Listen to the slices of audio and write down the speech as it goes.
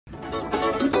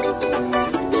It's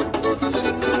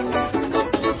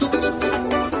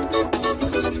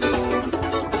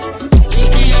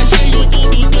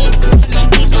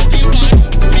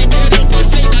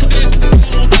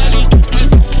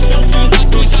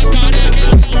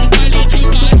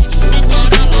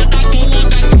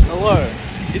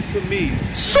me,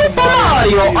 Super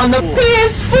Mario on the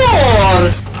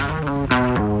PS4!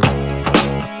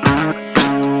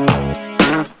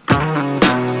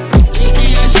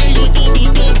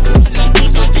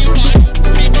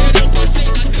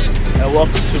 And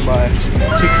welcome to my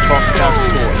Tik Tok House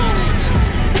Tour.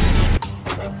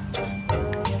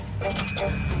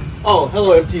 Oh,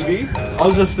 hello MTV. I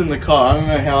was just in the car. I don't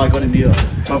know how I got in here.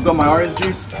 I've got my orange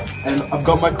juice and I've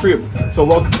got my crib. So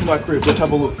welcome to my crib. Let's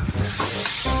have a look.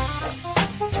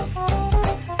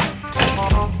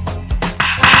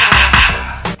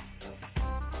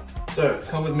 So,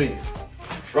 come with me.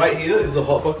 Right here is a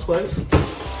hotbox place.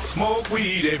 Smoke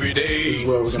weed every day. This is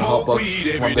where we're gonna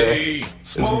hotbox one day.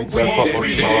 Smoke weed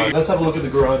every day. Let's have a look at the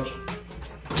garage.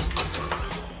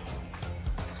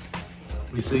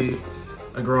 We see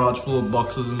a garage full of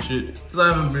boxes and shit. Cause I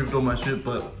haven't moved all my shit,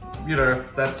 but you know,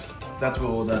 that's where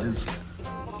all that is.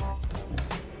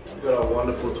 We got our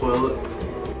wonderful toilet.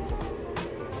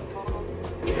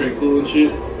 It's pretty cool and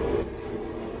shit.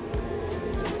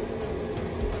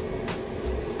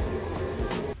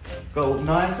 Got a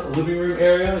nice living room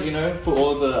area, you know, for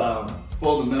all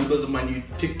the members of my new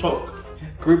TikTok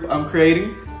group I'm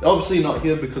creating. They're obviously not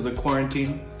here because of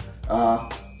quarantine, so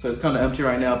it's kind of empty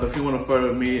right now. But if you want a photo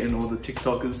of me and all the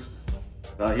TikTokers,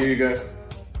 here you go.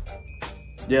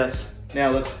 Yes. Now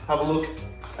let's have a look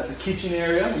at the kitchen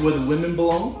area where the women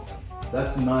belong.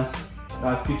 That's a nice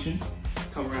kitchen.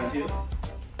 Come around here.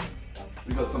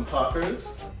 We got some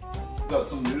tacos. We got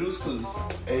some noodles because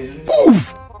Asian.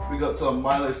 We got some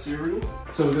Milo cereal.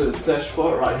 So we got a sesh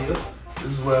spot right here.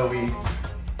 This is where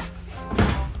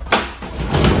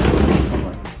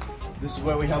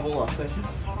we have all our sessions.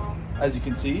 As you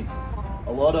can see,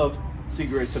 a lot of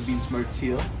cigarettes have been smoked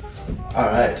here.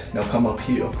 Alright, now come up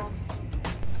here.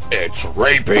 It's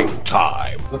raping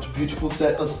time. Got a beautiful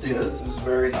set of stairs. This is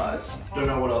very nice. Don't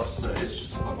know what else to say, it's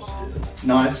just a bunch of stairs.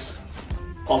 Nice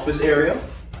office area.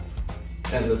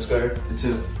 And let's go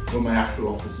into where my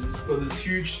actual office is. Got this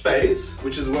huge space,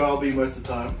 which is where I'll be most of the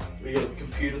time. We got the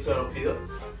computer set up here.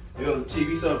 We got the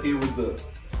TV set up here with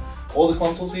all the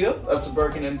consoles here. That's a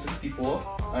broken N64.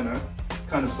 I know,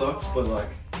 kind of sucks, but like,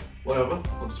 whatever.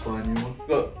 I'll just buy a new one.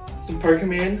 Got some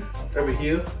Pokemon over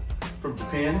here from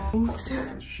Japan.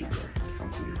 Shit,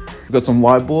 can't see it. We got some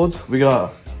whiteboards. We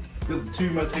got the two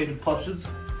most hated plushes.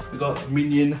 We got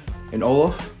Minion and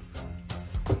Olaf.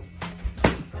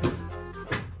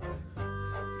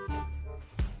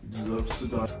 Deserves to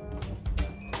die.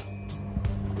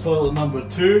 Toilet number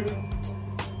 2.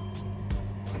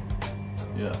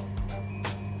 Yeah.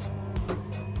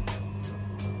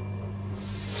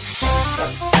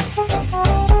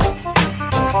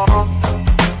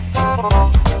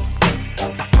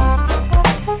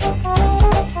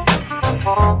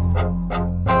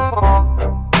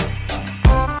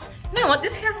 You know what?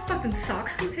 This house fucking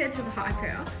sucks compared to the hype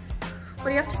house. What do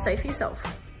you have to say for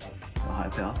yourself? The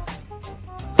hype house.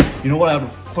 You know what I would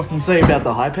fucking say about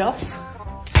the hype house?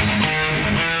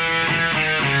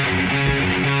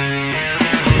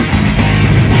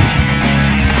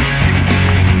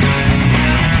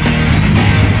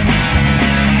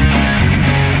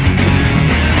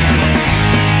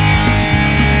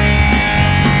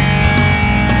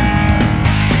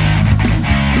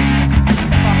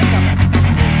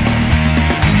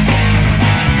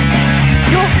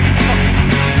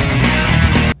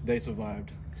 They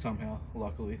survived somehow,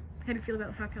 luckily. How do you feel about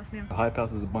the hype house now? The hype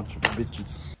house is a bunch of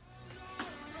bitches.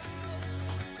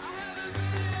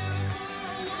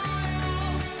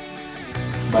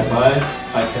 Bye bye,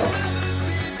 hype house.